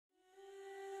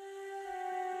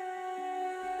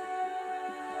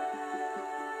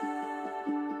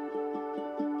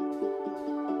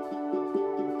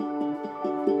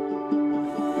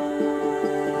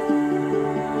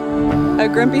A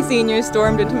grumpy senior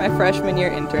stormed into my freshman year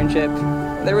internship.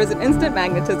 There was an instant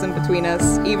magnetism between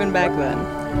us, even back then.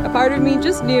 A part of me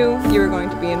just knew you were going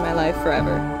to be in my life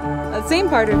forever. The same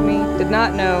part of me did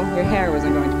not know your hair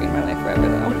wasn't going to be in my life forever,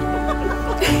 though.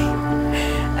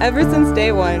 Ever since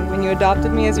day one, when you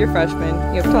adopted me as your freshman,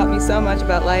 you have taught me so much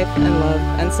about life and love,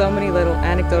 and so many little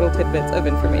anecdotal tidbits of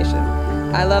information.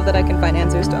 I love that I can find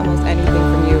answers to almost anything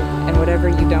from you, and whatever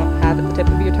you don't have at the tip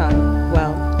of your tongue,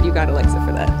 well, you got Alexa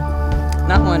for that.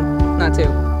 Not one, not two,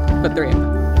 but three of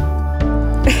them.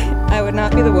 I would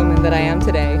not be the woman that I am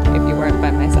today if you weren't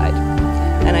by my side.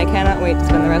 And I cannot wait to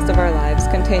spend the rest of our lives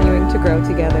continuing to grow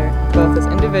together, both as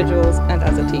individuals and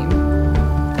as a team.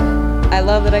 I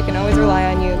love that I can always rely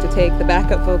on you to take the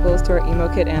backup vocals to our emo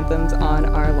kid anthems on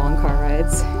our long car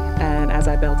rides, and as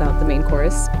I belt out the main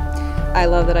chorus. I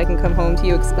love that I can come home to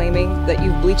you exclaiming that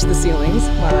you've bleached the ceilings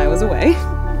while I was away.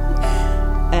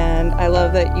 And I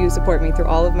love that you support me through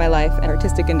all of my life and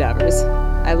artistic endeavors.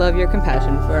 I love your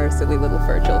compassion for our silly little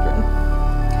fur children.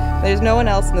 There's no one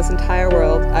else in this entire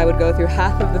world I would go through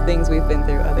half of the things we've been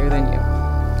through other than you.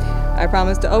 I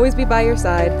promise to always be by your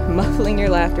side, muffling your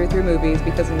laughter through movies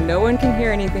because no one can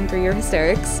hear anything through your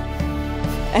hysterics,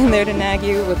 and there to nag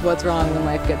you with what's wrong when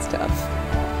life gets tough.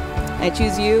 I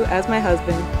choose you as my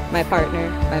husband, my partner,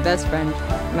 my best friend,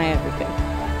 my everything.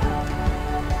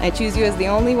 I choose you as the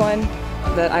only one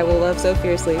that I will love so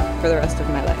fiercely for the rest of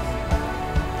my life.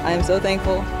 I am so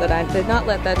thankful that I did not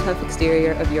let that tough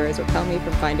exterior of yours repel me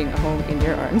from finding a home in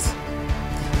your arms.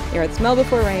 You are the smell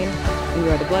before rain, and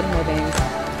you are the blood in my veins,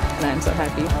 and I am so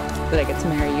happy that I get to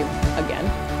marry you again.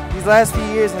 These last few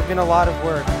years have been a lot of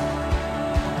work.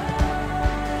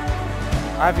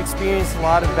 I've experienced a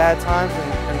lot of bad times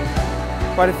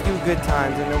and quite a few good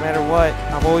times, and no matter what,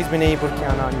 I've always been able to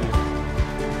count on you.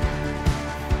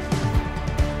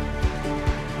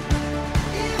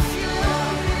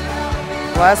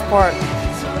 The last part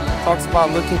talks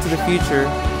about looking to the future,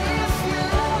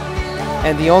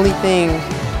 and the only thing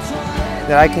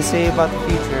that I can say about the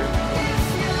future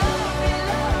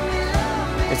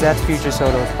is that's Future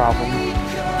Soto's problem.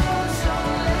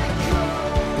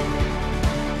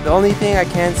 The only thing I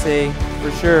can say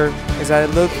for sure is that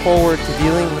I look forward to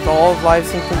dealing with all of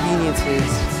life's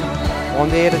inconveniences one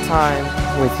day at a time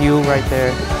with you right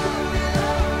there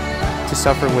to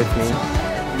suffer with me.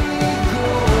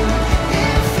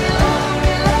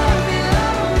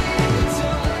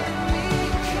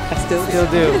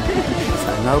 Still do.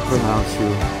 I now pronounce you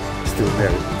still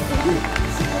married.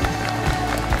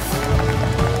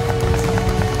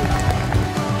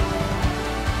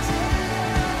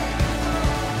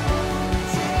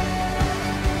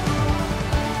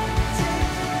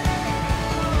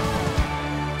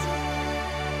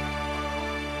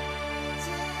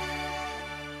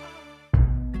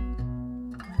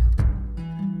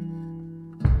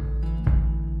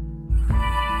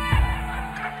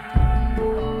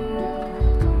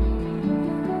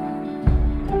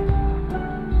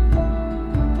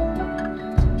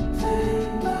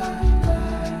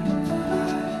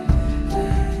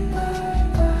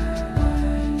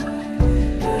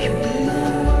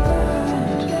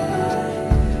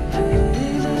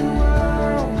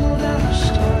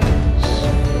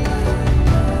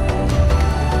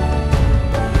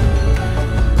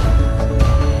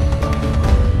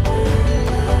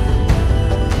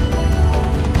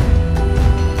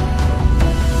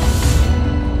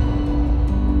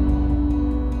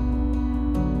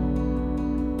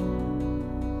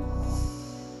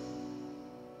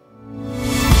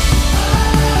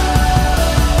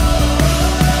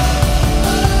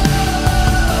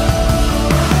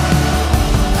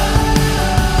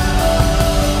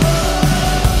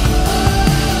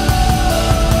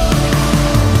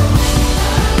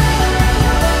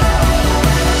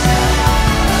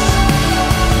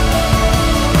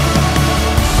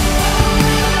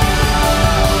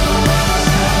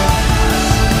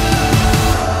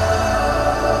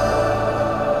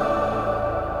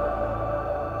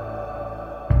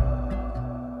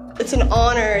 It's an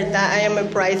honor that I am a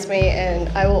bridesmaid, and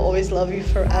I will always love you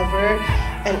forever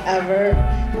and ever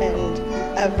and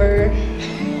ever.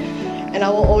 And I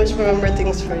will always remember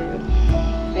things for you.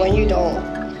 When you don't,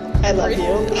 I love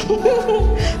you.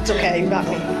 It's okay, you got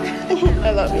me.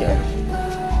 I love you.